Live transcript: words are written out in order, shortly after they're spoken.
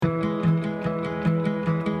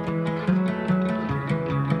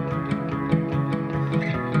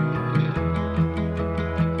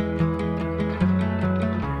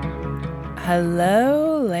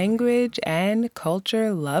Hello, language and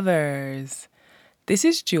culture lovers. This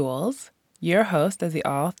is Jules, your host of the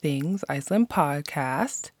All Things Iceland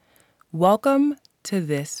podcast. Welcome to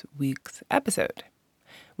this week's episode,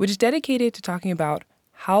 which is dedicated to talking about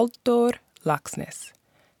Halldór Laxness,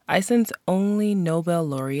 Iceland's only Nobel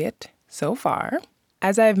laureate so far.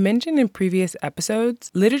 As I've mentioned in previous episodes,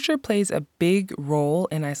 literature plays a big role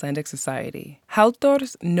in Icelandic society.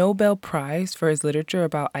 Halldór's Nobel Prize for his literature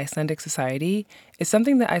about Icelandic society is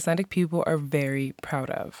something that Icelandic people are very proud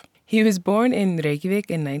of. He was born in Reykjavik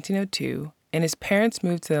in 1902, and his parents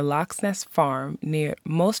moved to the Laxness farm near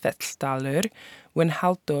Mosfellsdalur when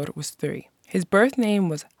Halldór was 3. His birth name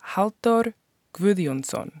was Halldór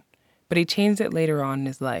Guðjónsson, but he changed it later on in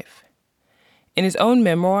his life. In his own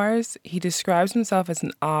memoirs, he describes himself as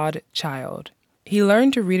an odd child. He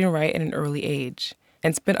learned to read and write at an early age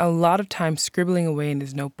and spent a lot of time scribbling away in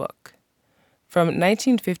his notebook. From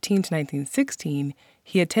 1915 to 1916,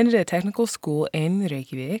 he attended a technical school in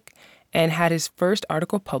Reykjavik and had his first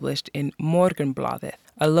article published in Morgunblaðið,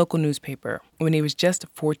 a local newspaper, when he was just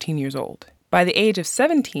 14 years old. By the age of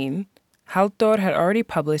 17, Halldór had already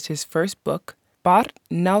published his first book, Barn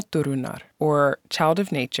Náttúrunnar, or Child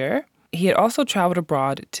of Nature. He had also traveled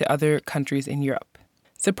abroad to other countries in Europe.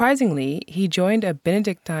 Surprisingly, he joined a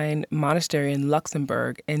Benedictine monastery in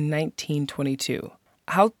Luxembourg in 1922.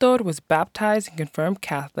 Halldór was baptized and confirmed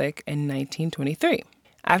Catholic in 1923.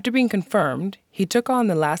 After being confirmed, he took on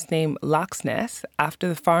the last name Laxness after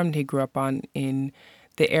the farm he grew up on in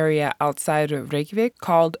the area outside of Reykjavik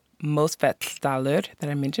called Mosfellsdalur that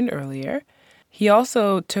I mentioned earlier. He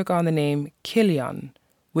also took on the name Killian,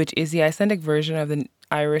 which is the Icelandic version of the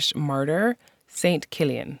Irish martyr, Saint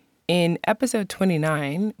Kilian. In episode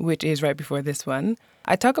 29, which is right before this one,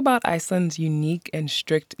 I talk about Iceland's unique and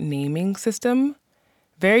strict naming system.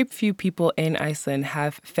 Very few people in Iceland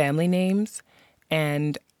have family names,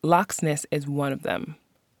 and Laxness is one of them.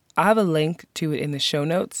 I'll have a link to it in the show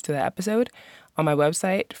notes to the episode on my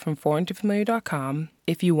website, fromforeigntofamiliar.com,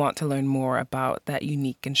 if you want to learn more about that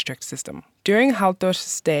unique and strict system. During Halldór's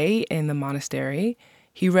stay in the monastery,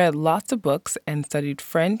 he read lots of books and studied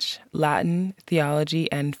French, Latin,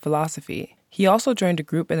 theology, and philosophy. He also joined a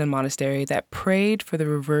group in the monastery that prayed for the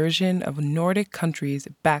reversion of Nordic countries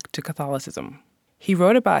back to Catholicism. He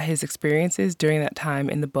wrote about his experiences during that time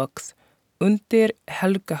in the books Undir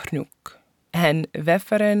Helgahnúk and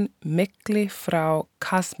Vefferin Mikli frá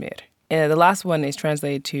Kashmir. The last one is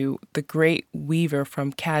translated to The Great Weaver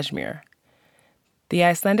from Kashmir. The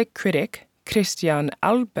Icelandic critic Kristján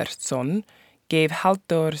Albertsson gave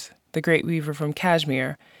Halldór's The Great Weaver from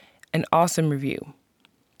Kashmir an awesome review.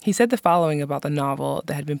 He said the following about the novel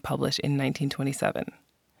that had been published in 1927.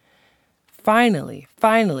 Finally,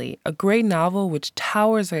 a great novel which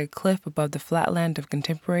towers like a cliff above the flatland of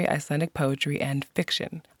contemporary Icelandic poetry and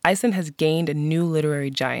fiction. Iceland has gained a new literary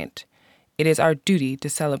giant. It is our duty to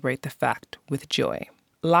celebrate the fact with joy.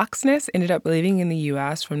 Laxness ended up living in the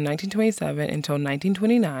U.S. from 1927 until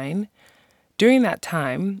 1929. During that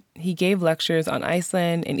time, he gave lectures on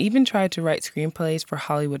Iceland and even tried to write screenplays for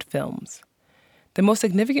Hollywood films. The most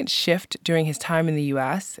significant shift during his time in the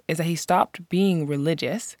U.S. is that he stopped being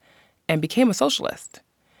religious and became a socialist.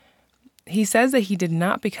 He says that he did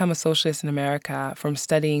not become a socialist in America from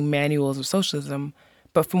studying manuals of socialism,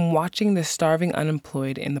 but from watching the starving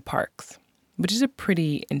unemployed in the parks, which is a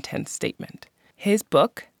pretty intense statement. His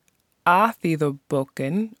book,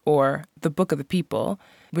 Alþýðubókin, or The Book of the People,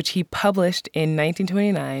 which he published in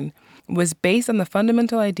 1929, was based on the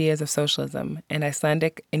fundamental ideas of socialism and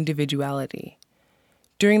Icelandic individuality.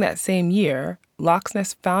 During that same year,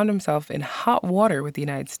 Laxness found himself in hot water with the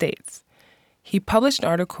United States. He published an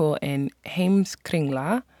article in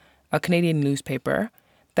Heimskringla, a Canadian newspaper,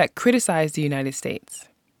 that criticized the United States.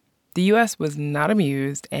 The U.S. was not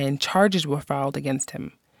amused, and charges were filed against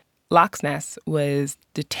him. Laxness was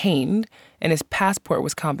detained, and his passport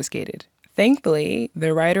was confiscated. Thankfully,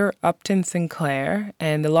 the writer Upton Sinclair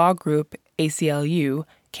and the law group ACLU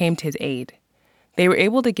came to his aid. They were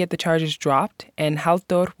able to get the charges dropped, and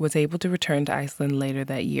Halldór was able to return to Iceland later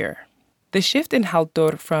that year. The shift in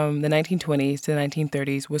Halldór from the 1920s to the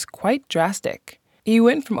 1930s was quite drastic. He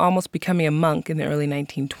went from almost becoming a monk in the early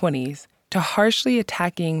 1920s to harshly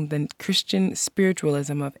attacking the Christian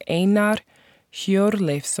spiritualism of Einar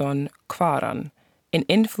Hjörleifsson Kvaran, an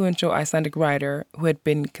influential Icelandic writer who had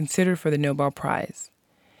been considered for the Nobel Prize.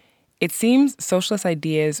 It seems socialist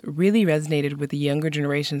ideas really resonated with the younger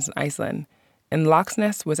generations in Iceland, and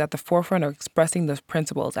Laxness was at the forefront of expressing those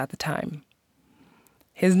principles at the time.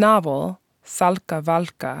 His novel, Salka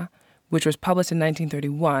Valka, which was published in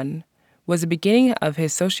 1931, was the beginning of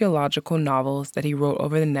his sociological novels that he wrote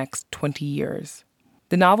over the next 20 years.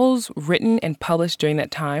 The novels written and published during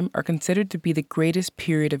that time are considered to be the greatest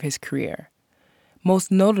period of his career.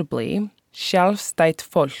 Most notably, Sjálvstætt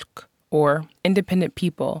Fólk, or Independent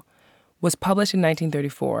People, was published in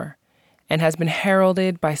 1934 and has been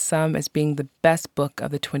heralded by some as being the best book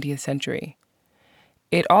of the 20th century.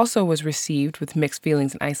 It also was received with mixed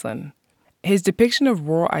feelings in Iceland. His depiction of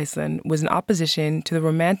rural Iceland was in opposition to the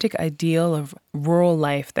romantic ideal of rural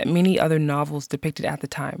life that many other novels depicted at the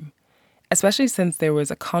time, especially since there was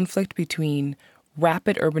a conflict between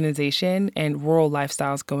rapid urbanization and rural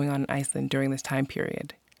lifestyles going on in Iceland during this time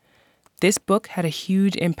period. This book had a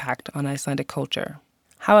huge impact on Icelandic culture.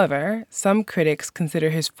 However, some critics consider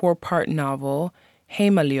his 4-part novel,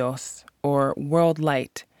 Heimaljós, or World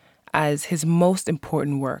Light, as his most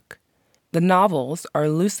important work. The novels are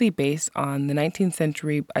loosely based on the 19th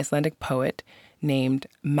century Icelandic poet named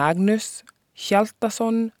Magnús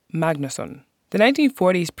Hjaltason Magnússon. The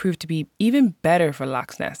 1940s proved to be even better for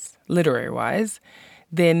Laxness, literary-wise,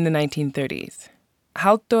 than the 1930s.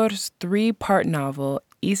 Halldór's 3-part novel,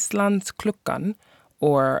 Íslandsklukkan,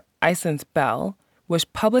 or Iceland's Bell, was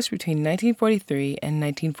published between 1943 and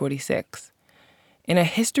 1946. In a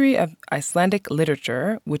history of Icelandic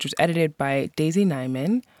literature, which was edited by Daisy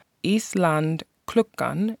Nyman,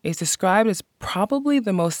 Íslandsklukkan is described as probably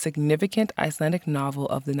the most significant Icelandic novel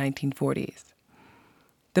of the 1940s.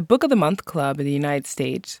 The Book of the Month Club in the United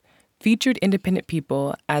States featured Independent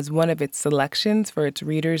People as one of its selections for its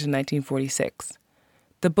readers in 1946.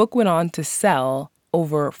 The book went on to sell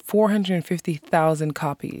over 450,000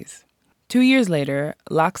 copies. 2 years later,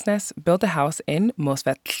 Laxness built a house in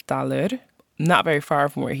Mosfellsdalur, not very far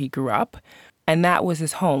from where he grew up, and that was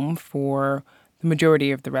his home for the majority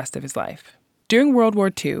of the rest of his life. During World War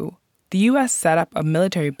II, the U.S. set up a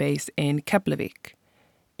military base in Keflavik.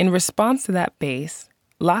 In response to that base,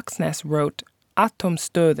 Laxness wrote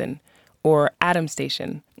Atomstöðin, or Atom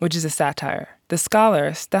Station, which is a satire. The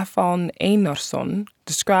scholar Stefán Einarsson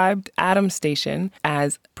described Atom Station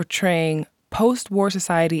as portraying post-war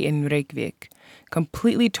society in Reykjavik,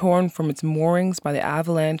 completely torn from its moorings by the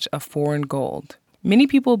avalanche of foreign gold. Many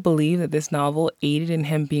people believe that this novel aided in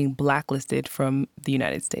him being blacklisted from the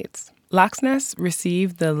United States. Laxness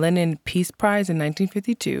received the Lenin Peace Prize in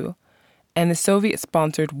 1952 and the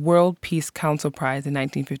Soviet-sponsored World Peace Council Prize in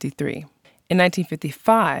 1953. In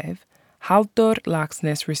 1955, Halldór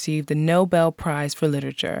Laxness received the Nobel Prize for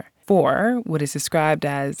Literature for what is described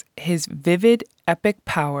as his vivid, epic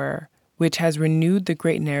power, which has renewed the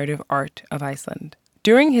great narrative art of Iceland.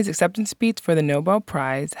 During his acceptance speech for the Nobel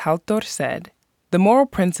Prize, Halldór said, "The moral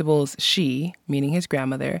principles she," meaning his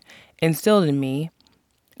grandmother, "instilled in me,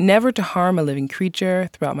 never to harm a living creature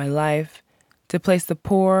throughout my life, to place the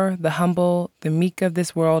poor, the humble, the meek of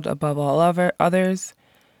this world above all others,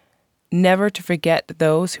 never to forget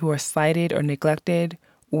those who are slighted or neglected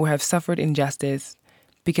or have suffered injustice,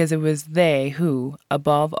 because it was they who,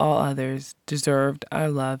 above all others, deserved our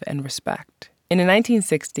love and respect." In the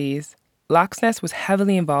 1960s, Laxness was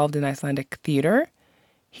heavily involved in Icelandic theater.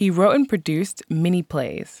 He wrote and produced many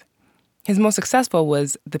plays. His most successful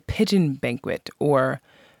was The Pigeon Banquet, or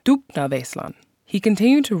Dúfnaveislan. He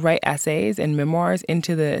continued to write essays and memoirs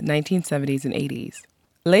into the 1970s and 80s.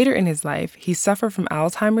 Later in his life, he suffered from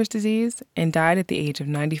Alzheimer's disease and died at the age of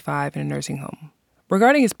 95 in a nursing home.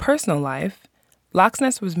 Regarding his personal life,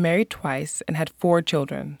 Laxness was married twice and had 4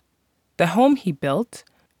 children. The home he built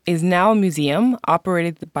is now a museum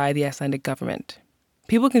operated by the Icelandic government.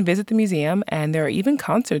 People can visit the museum, and there are even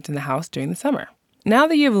concerts in the house during the summer. Now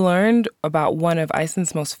that you've learned about one of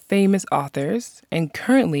Iceland's most famous authors, and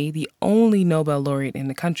currently the only Nobel laureate in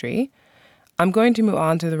the country, I'm going to move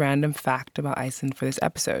on to the random fact about Iceland for this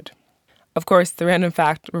episode. Of course, the random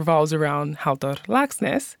fact revolves around Halldór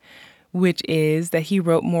Laxness, which is that he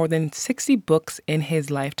wrote more than 60 books in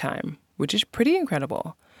his lifetime, which is pretty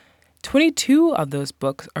incredible. 22 of those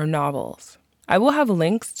books are novels. I will have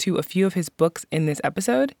links to a few of his books in this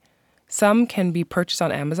episode. Some can be purchased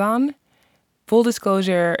on Amazon. Full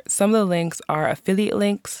disclosure, some of the links are affiliate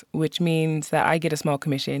links, which means that I get a small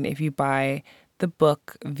commission if you buy the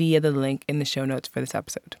book via the link in the show notes for this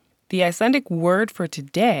episode. The Icelandic word for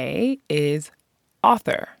today is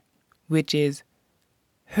author, which is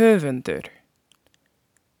höfundur.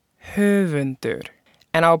 Höfundur.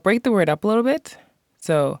 And I'll break the word up a little bit.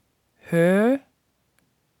 So, höfundur.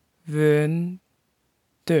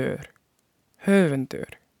 Höfundur.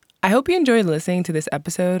 I hope you enjoyed listening to this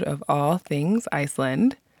episode of All Things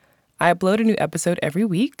Iceland. I upload a new episode every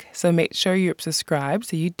week, so make sure you're subscribed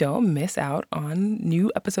so you don't miss out on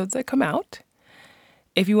new episodes that come out.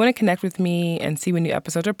 If you want to connect with me and see when new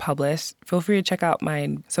episodes are published, feel free to check out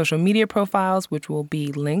my social media profiles, which will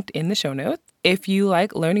be linked in the show notes. If you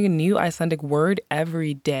like learning a new Icelandic word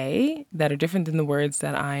every day that are different than the words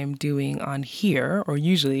that I'm doing on here, or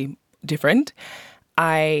usually different,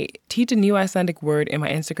 I teach a new Icelandic word in my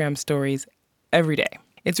Instagram stories every day.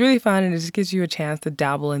 It's really fun and it just gives you a chance to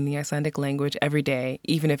dabble in the Icelandic language every day,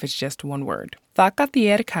 even if it's just one word. Þakka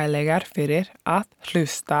þér kærlegar fyrir að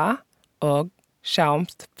hlusta og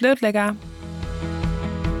sjáumst fljótlega.